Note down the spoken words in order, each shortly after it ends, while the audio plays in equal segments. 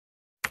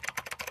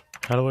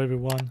Hello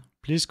everyone,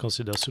 please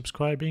consider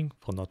subscribing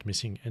for not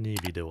missing any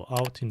video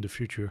out in the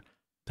future.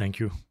 Thank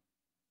you.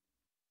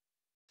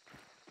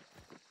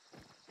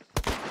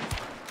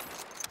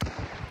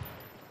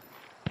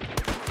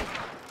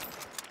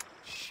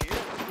 Shit, in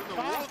the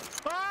woods.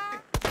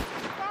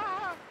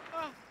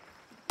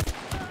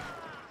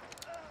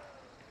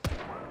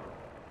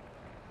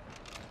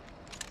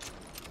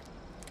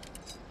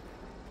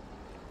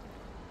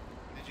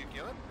 Did you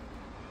kill him?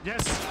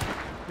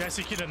 Yes,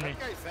 he killed me. That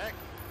guy's Zach.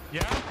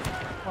 Yeah?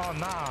 Oh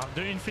nah,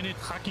 the infinite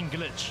hacking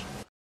glitch.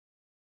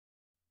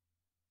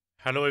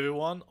 Hello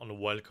everyone and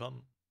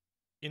welcome.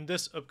 In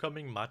this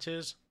upcoming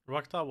matches,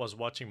 RachtaZ was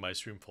watching my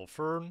stream for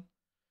fun,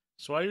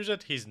 so I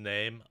used his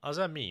name as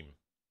a meme.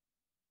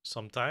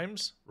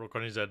 Sometimes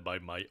recognized by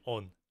my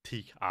own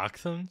thick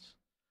accent,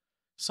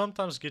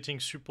 sometimes getting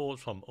support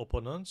from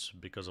opponents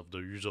because of the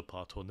user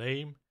part or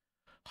name.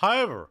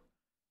 However,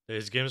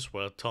 these games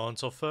were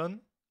tons of fun,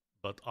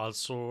 but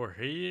also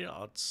here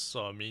at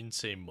some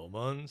insane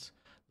moments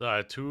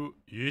that too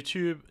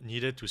YouTube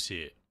needed to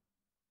see it.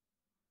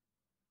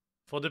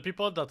 For the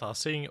people that are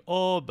saying,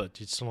 oh,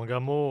 but it's longer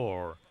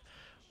more,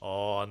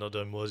 or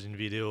another Mosin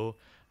video,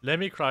 let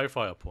me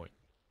clarify a point.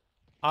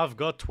 I've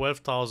got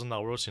 12,000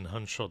 hours in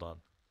Hunt Showdown.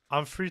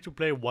 I'm free to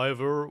play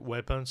whatever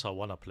weapons I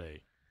wanna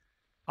play.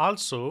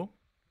 Also,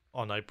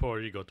 and I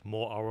probably got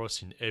more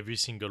hours in every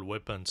single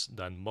weapons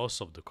than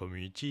most of the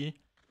community,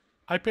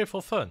 I play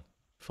for fun,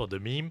 for the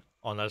meme,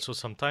 and also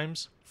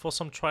sometimes for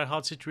some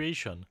try-hard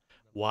situation.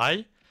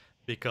 Why?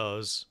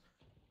 Because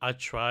I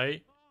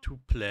try to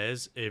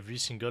please every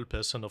single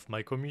person of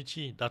my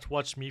community that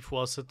watch me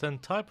for a certain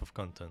type of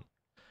content.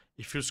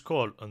 If you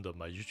scroll under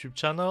my YouTube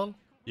channel,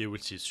 you will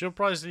see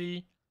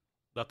surprisingly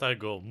that I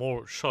got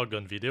more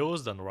shotgun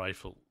videos than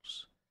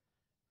rifles.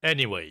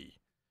 Anyway,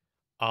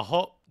 I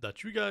hope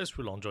that you guys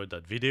will enjoy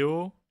that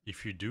video.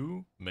 If you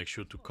do, make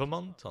sure to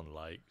comment and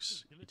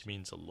likes. It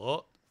means a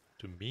lot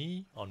to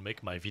me and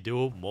make my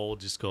video more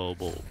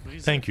discoverable.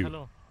 Thank you.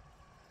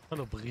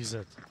 Hello,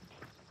 Brisette.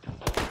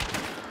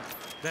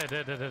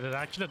 There.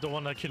 I killed the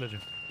one that killed you.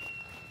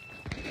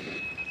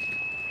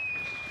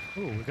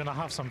 Oh, we're gonna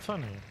have some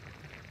fun here.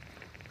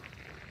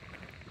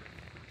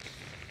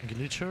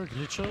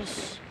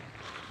 Glitchers.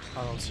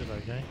 I don't see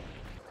that guy.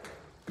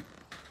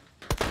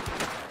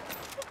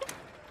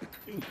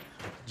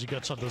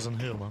 Gigacha doesn't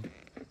heal, man.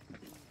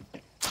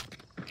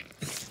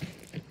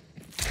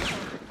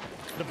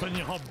 The bunny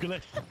hop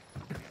glitch.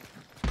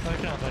 I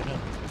can't.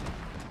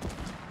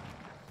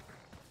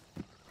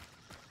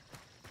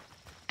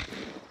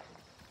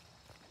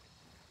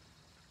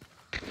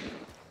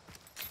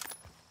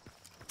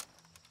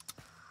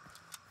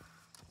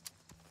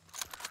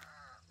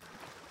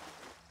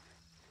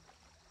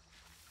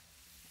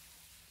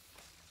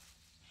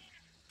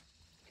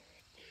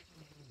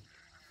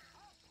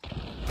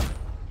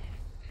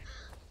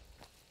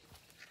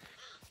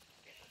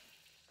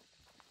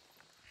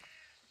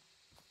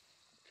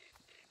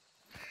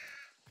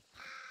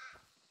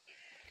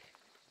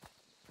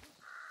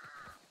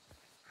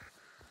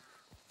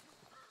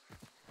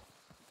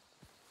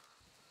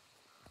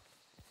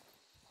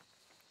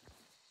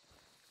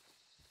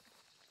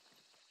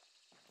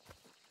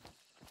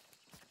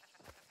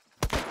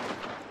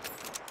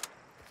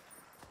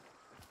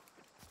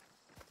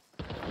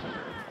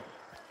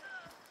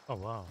 Oh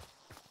wow.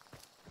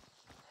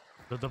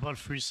 The double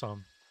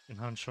threesome in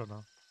Hunt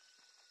Showdown.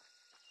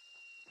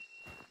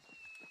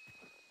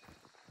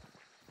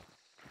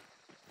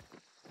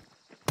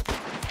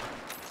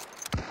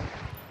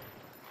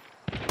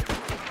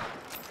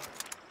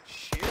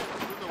 Shit, in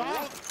the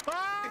woods.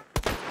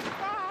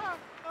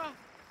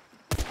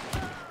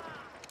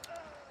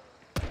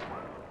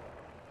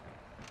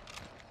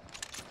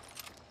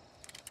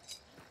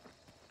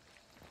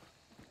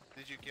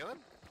 Did you kill him?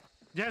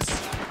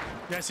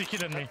 Yes, he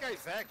killed me. That guy's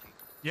Zach.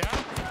 Yeah?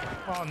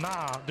 Oh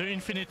nah, the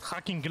infinite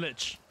hacking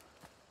glitch.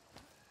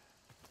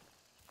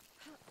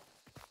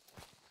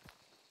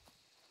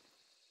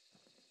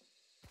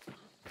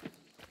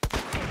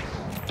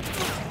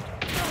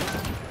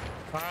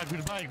 Ah,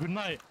 goodbye, good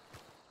night.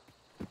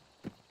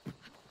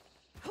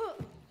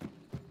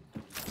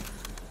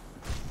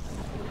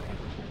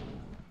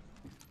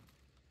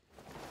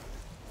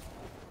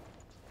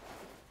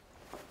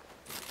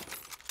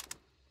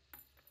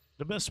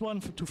 The best one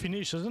to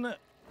finish, isn't it?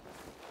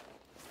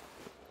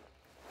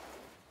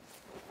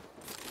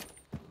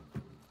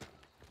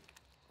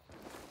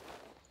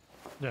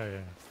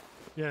 Yeah.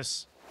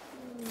 Yes.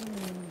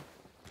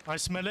 I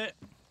smell it.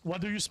 What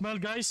do you smell,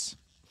 guys?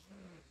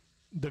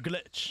 The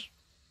glitch.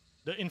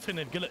 The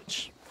infinite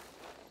glitch.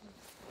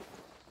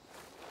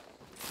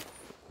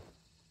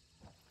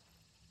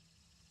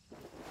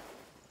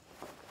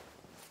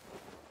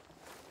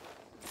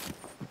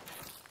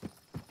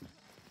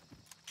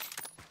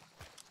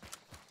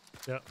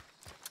 Yeah.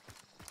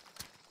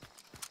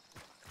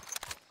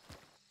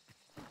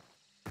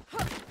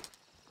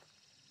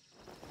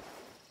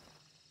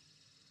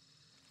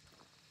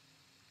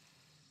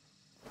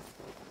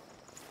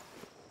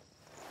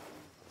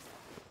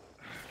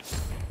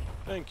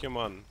 Thank you,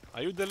 man.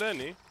 Are you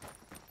Delaney?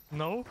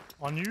 No?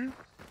 On you?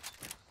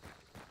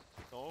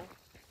 No.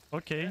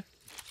 Okay.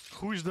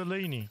 Who is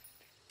Delaney?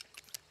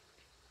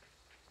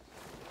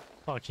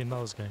 Fucking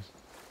those guys.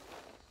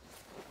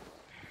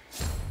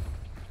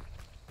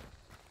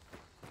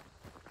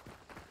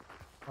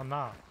 Oh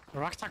nah.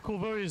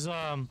 RachtaZ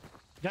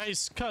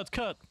is guys,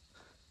 cut.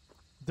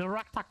 The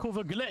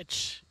RachtaZ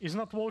glitch is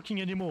not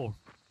working anymore.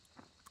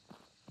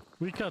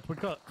 We cut.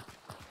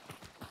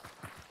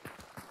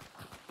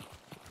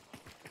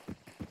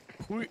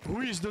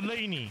 Who is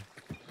Delaney?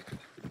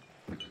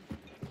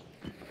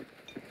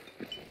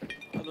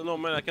 I don't know,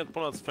 man. I can't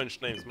pronounce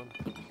French names, man.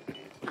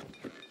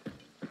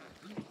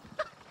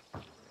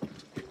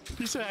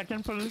 He said I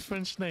can pronounce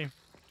French name.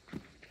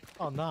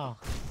 Oh no.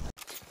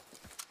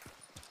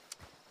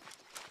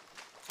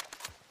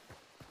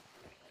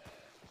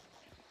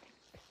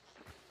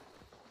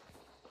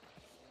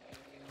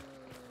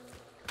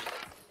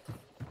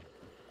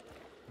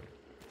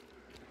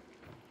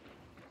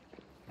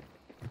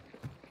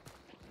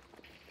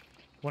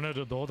 One of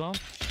the door down?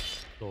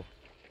 Door.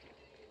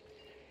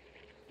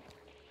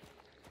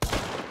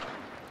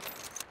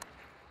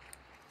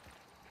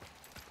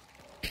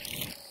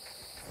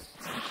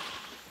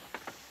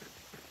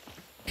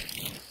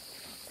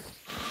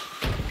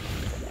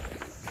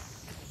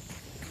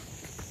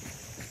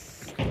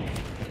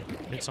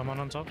 Need someone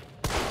on top?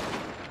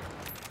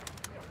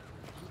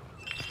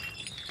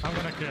 I'm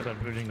gonna clear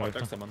that building Oj,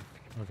 later. tak man.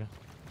 Okay.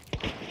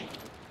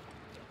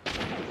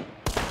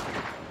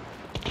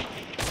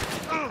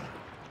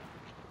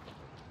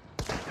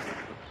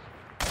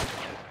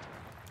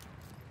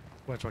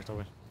 Wait,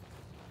 wait.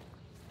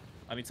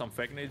 I need some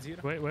frag nades here.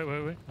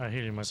 Wait. I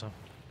healing myself.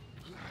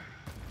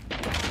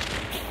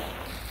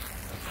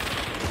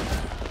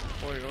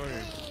 Oi.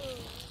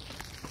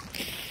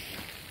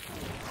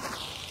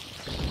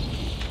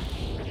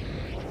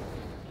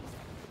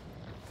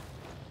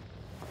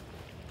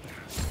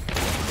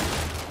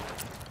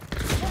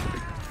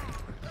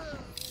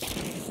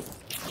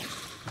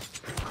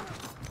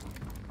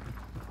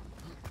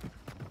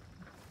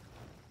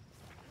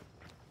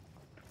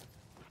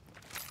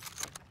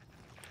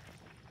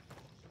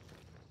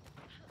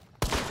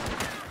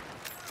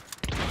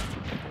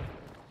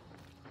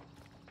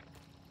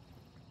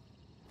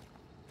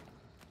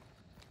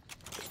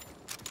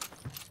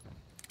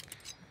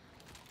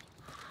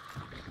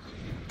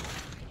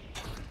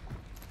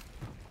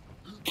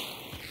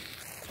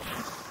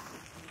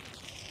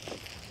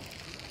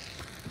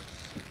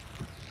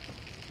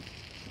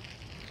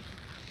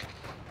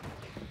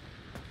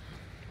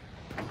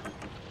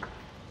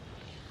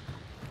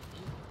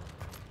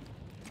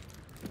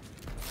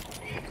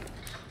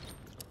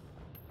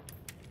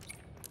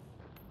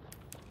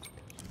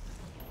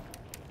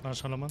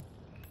 Nice, hello, man.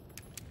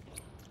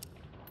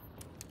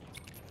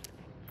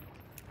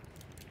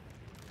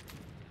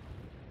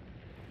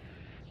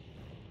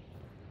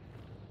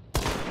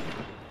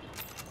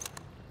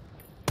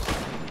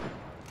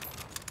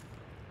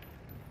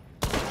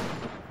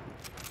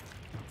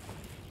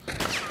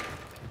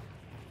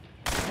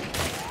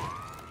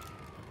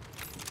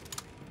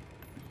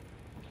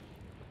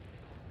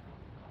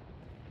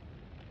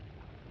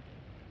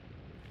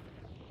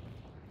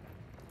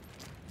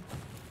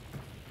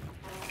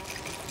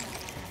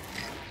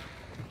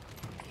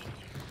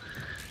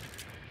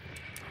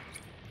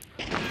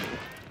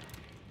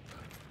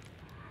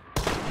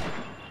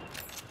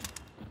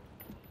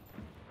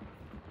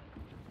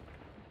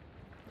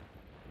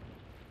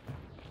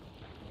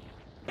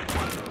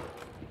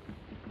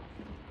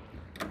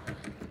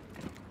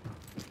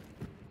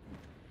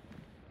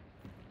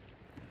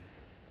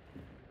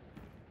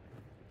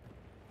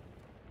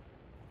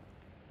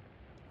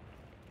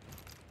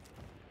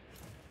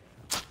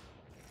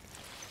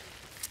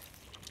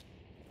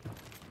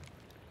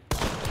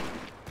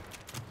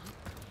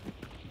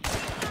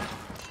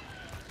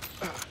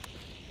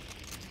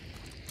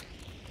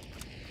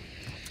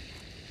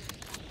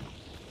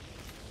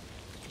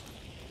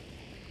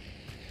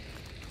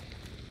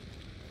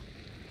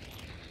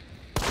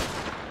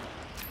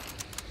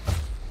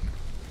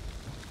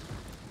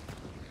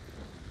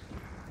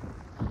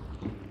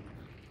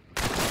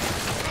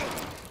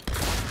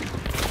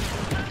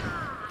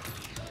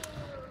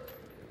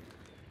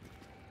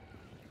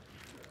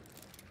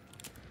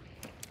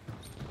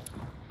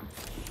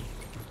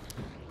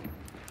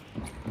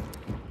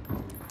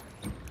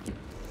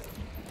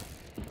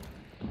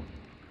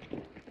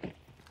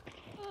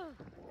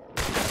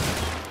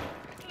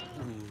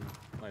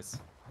 Nice.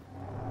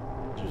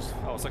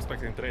 I was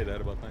expecting trade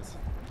there, but nice.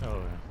 Oh,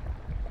 yeah.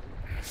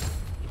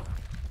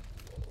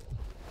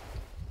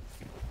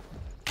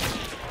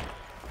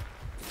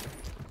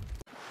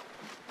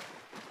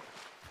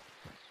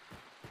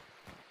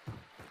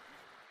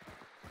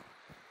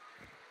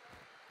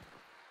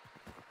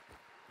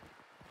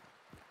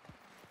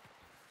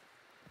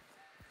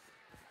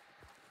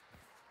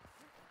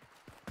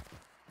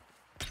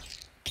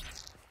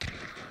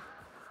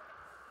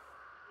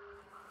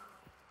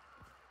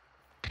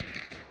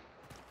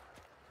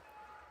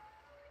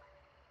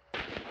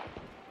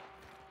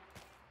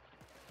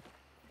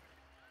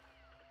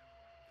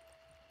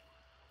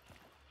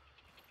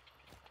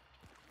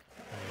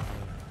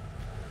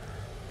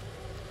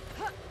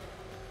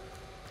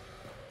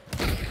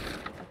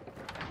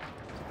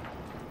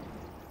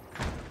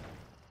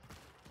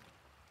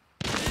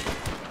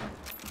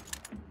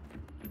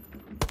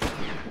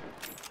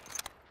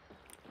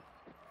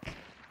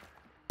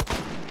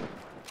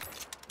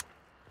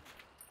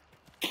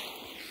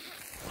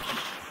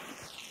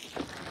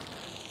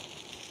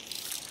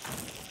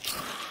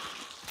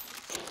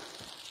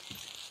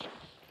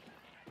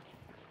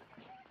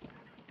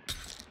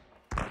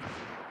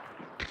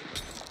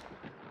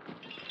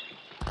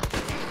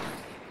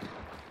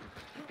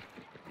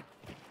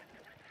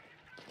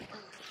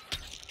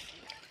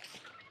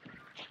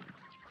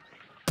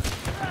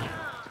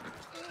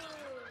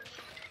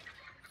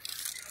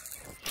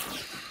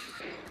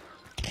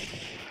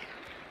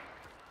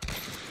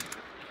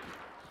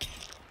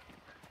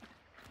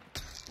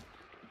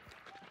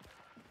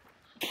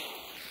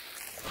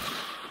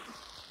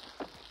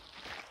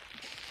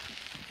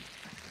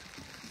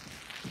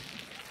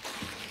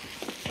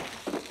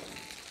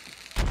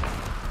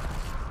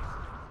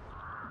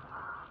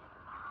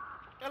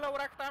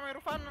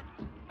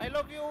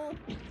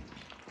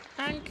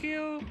 Thank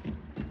you.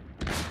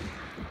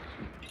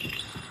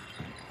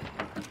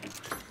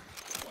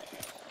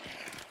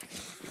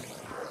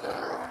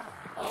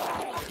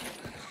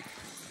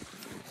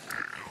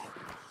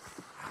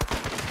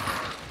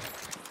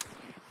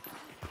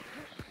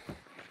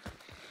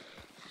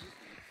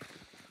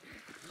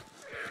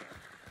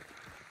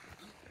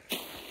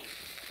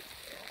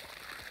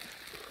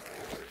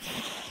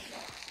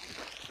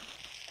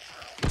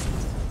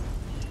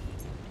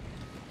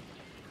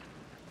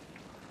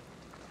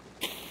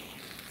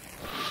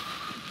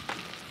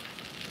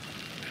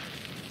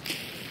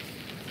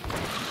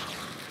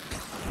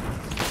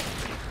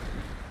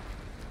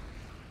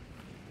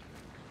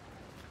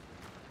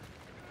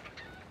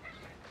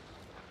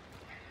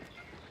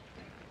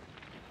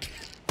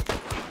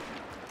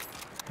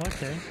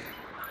 Okay.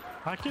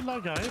 I killed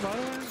that guy, by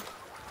the way.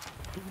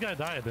 This guy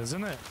died,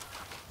 isn't it?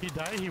 He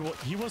died,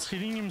 he was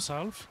healing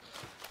himself.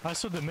 I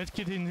saw the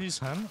medkit in his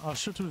hand. I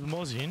shot with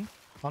Mosin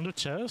on the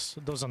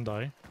chest. Doesn't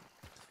die.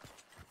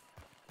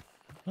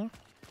 Huh?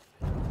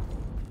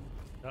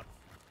 Yeah.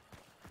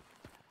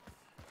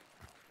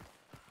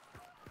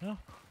 Yeah.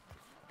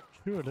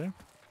 Surely.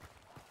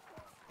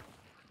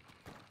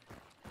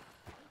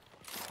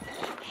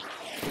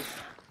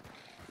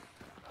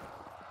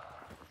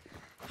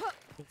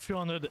 A few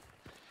hundred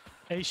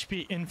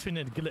HP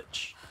infinite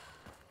glitch.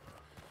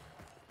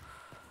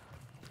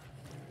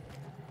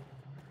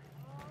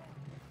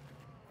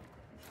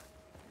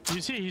 You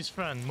see his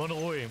friend,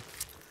 Monroe.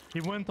 He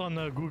went on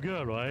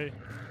Google, right?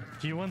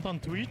 He went on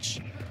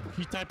Twitch.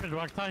 He typed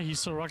RachtaZ. He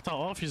saw RachtaZ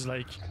off. He's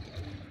like,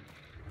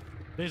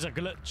 there's a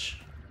glitch.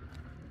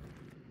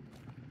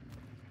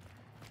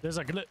 There's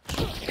a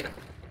glitch.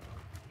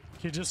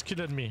 He just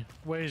killed me.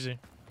 Where is he?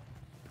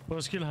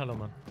 Pour skill, hello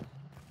man.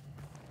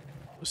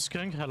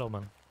 Skunk, hello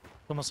man.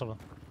 Comment ça va?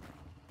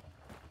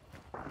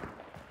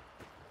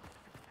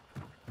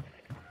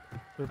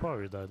 Je sais pas où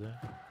il est.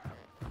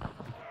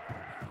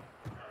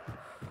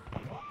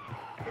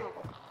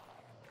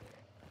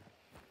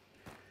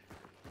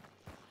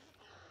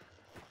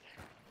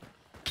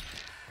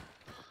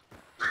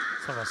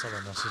 Ça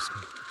va, merci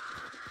Skunk.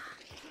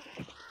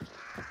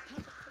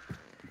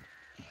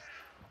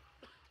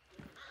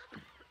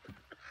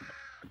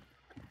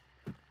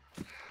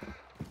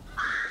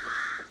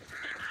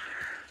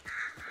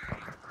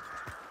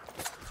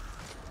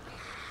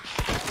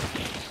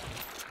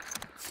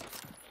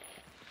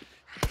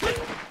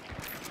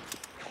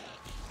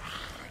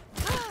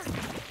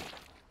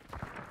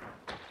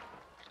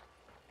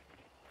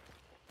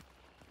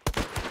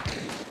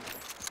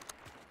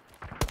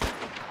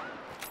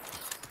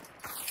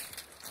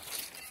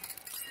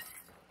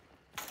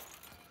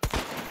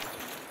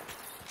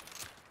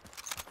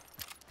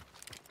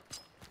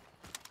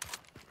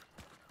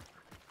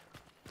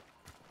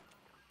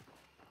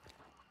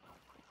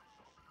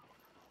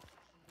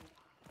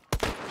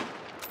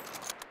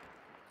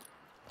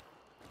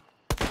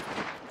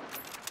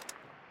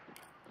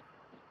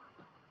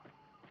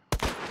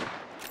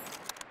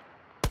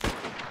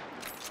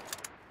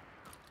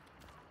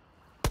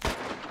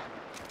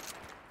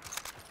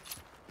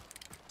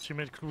 She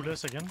made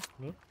clueless again.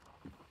 Look.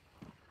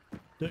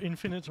 The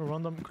infinite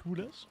random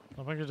clueless.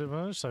 Avant que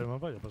je savais même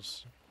pas, y'a pas de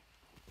soucis.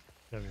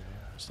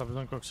 Si t'as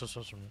besoin de quoi que ce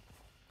soit sur lui.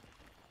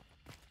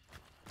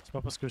 C'est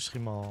pas parce que je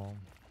stream en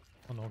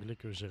anglais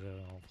que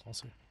j'irai en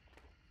français.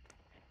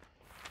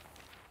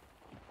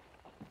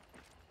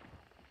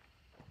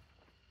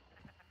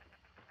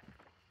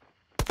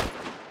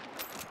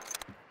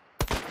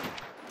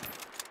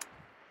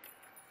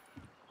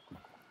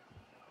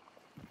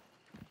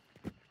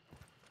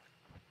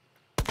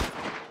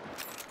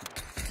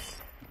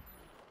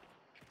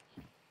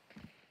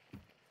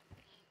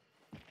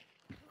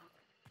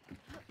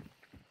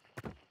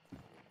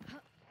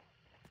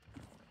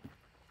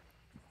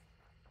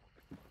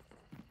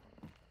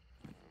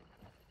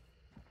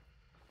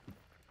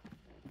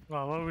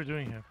 Wow, what are we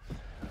doing here?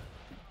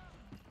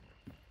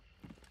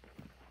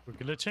 We're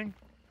glitching?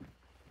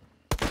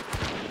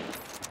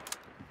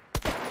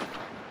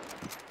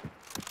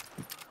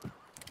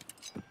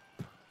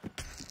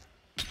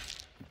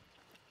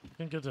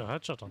 Can't get a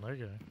headshot on that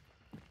guy.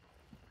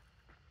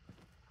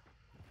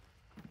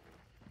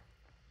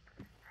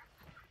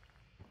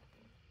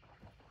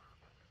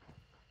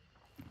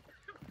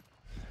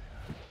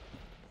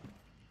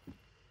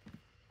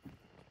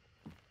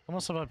 Comment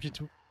ça va,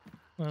 Pitou?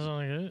 Je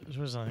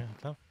veux rien,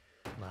 attends.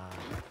 Nah.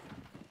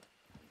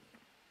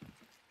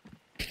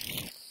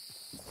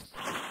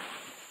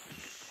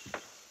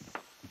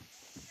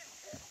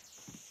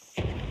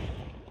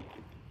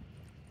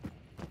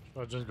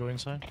 Should I just go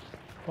inside?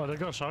 Oh, they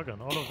got a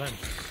shotgun, all of them.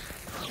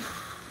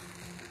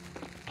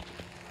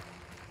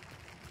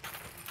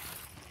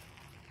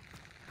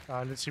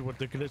 Let's see what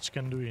the glitch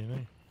can do here,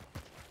 eh?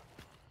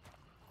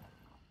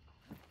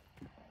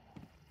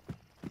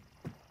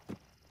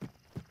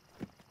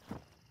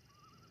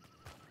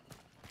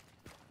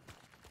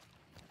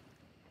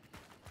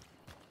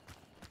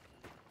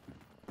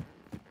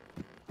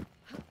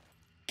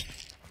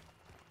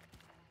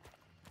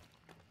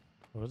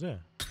 Over there.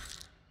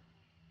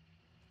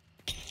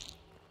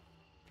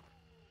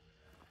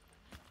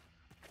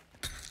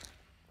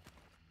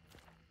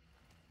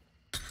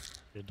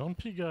 Okay, don't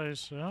peek,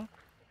 guys, yeah?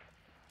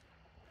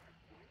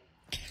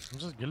 I'm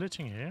just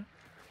glitching here.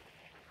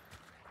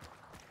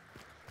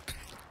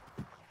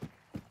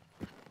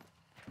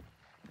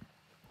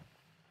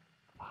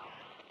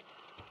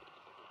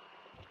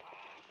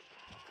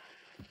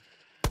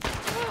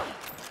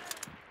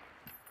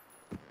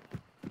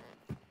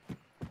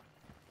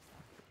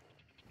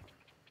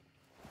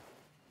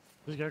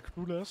 This guy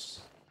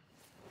clueless.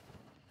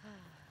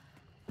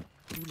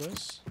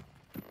 Clueless.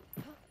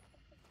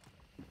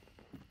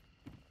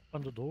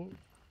 On the door.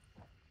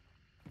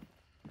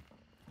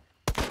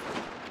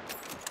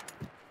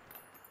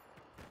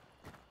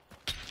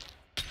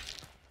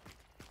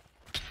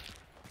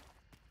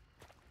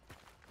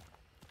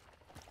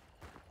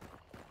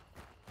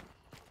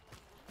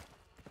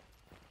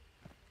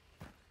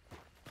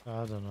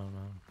 I don't know,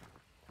 man.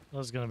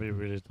 That's gonna be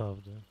really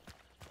tough, dude.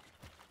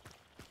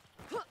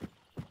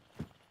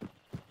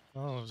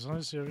 Oh, vous en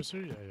avez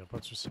reçu? Y'a pas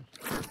de souci.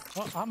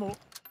 Oh, ammo!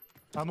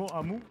 Ammo,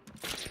 ammo!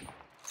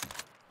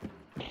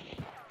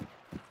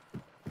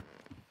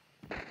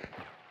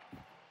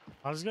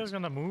 Are these guys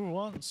gonna move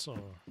once, or...?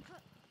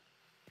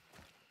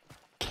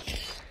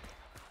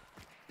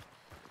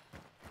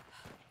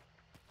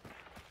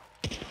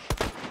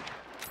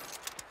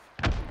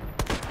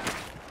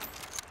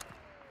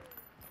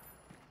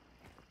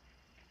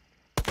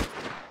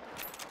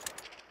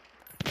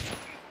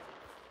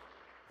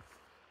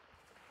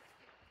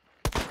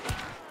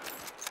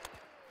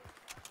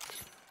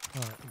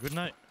 Alright, good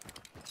night.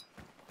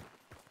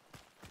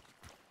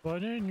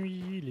 Bonne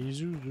nuit, les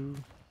zouzous.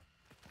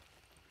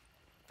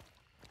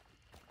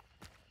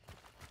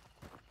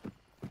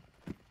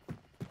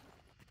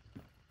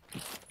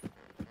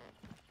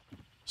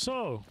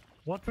 So,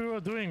 what we were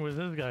doing with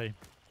this guy?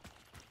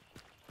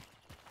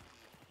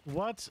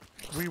 What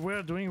we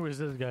were doing with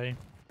this guy?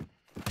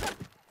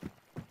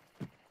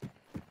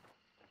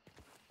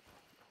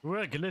 We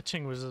were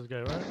glitching with this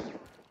guy, right?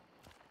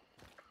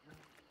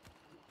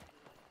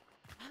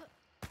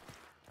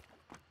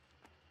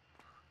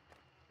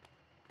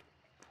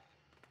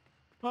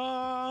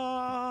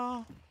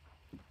 Ah!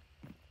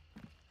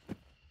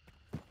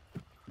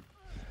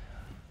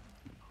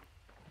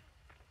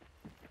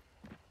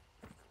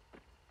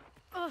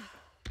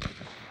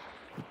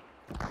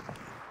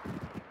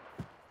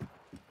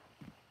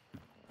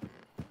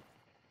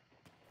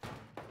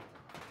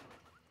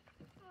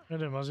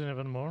 And imagine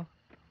even more.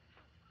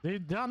 They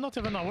are not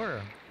even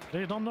aware.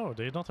 They don't know.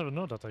 They don't even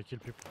know that I kill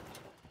people.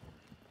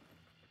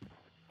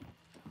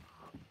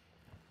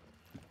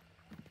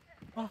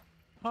 Ah!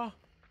 Ah!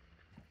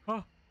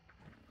 Ah!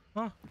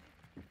 Ah!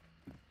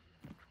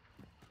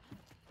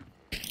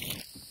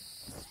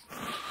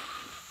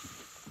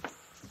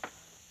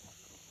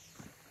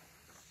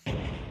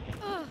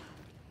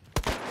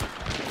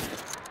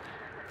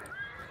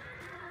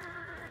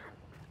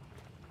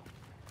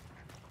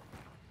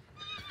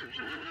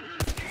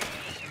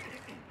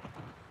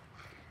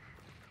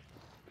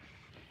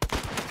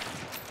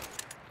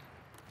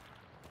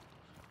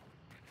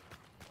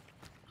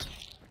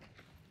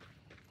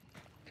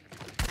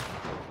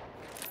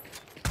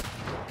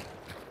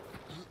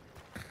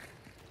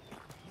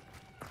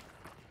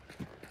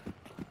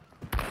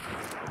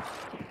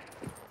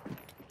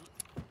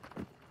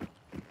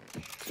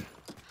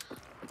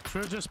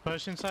 Should we just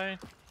push inside?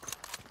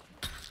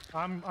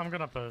 I'm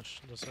gonna push.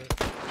 That's it.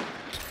 Yeah,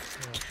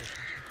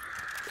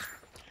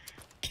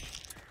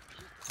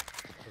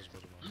 push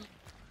inside.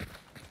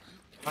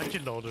 I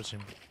killed the other team.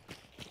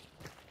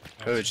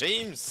 Oh,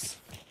 James!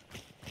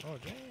 Oh,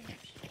 James!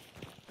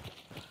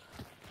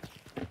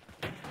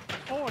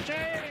 Oh,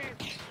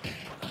 James!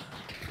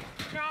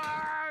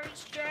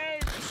 Guys,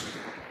 James!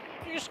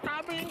 He's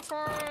coming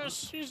for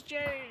us! He's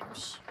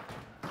James!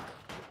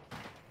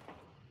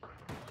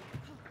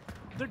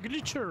 The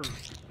glitcher!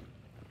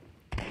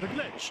 The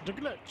glitch! The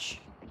glitch!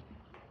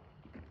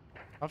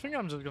 I think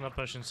I'm just gonna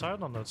push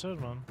inside and that's it,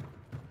 man.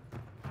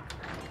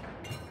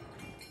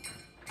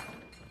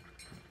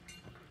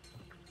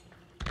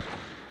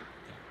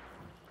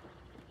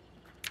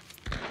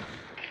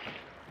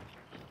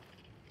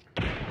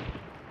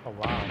 Oh,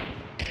 wow.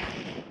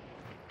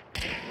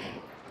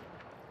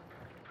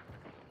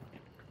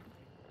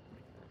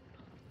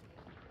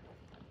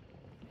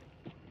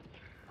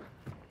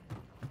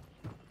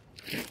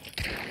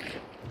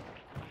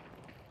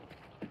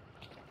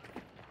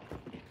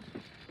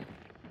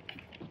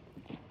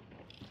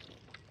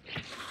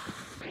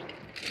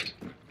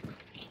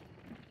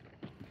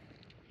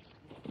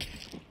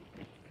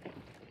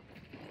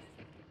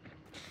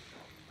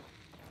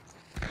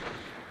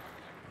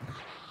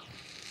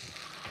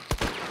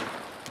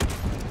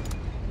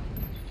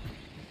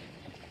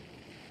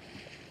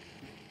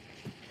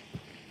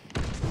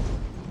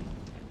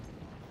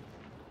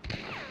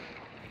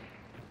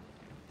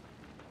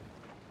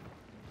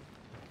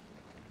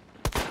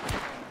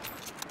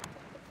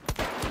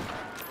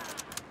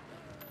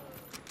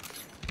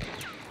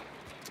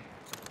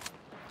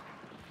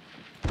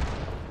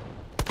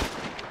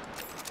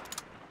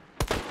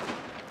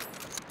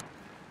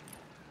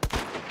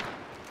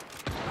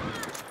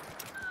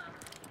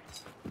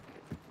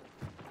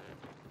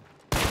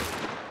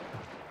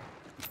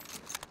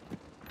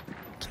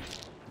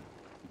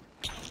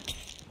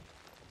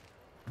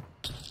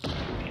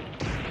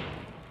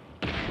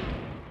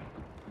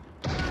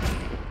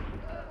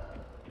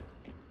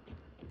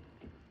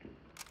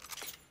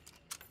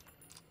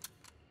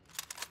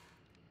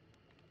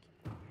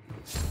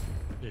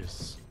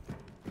 this.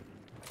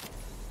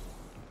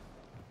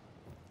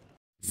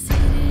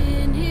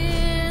 Sitting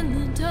in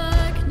the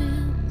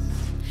darkness,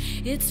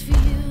 it's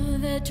fear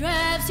that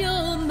drives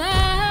your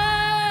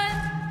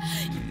mind.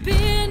 You've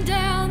been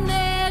down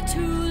there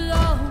too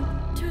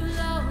long,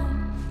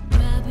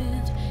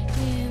 rabbit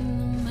in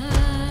the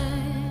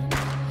mind.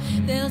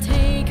 They'll take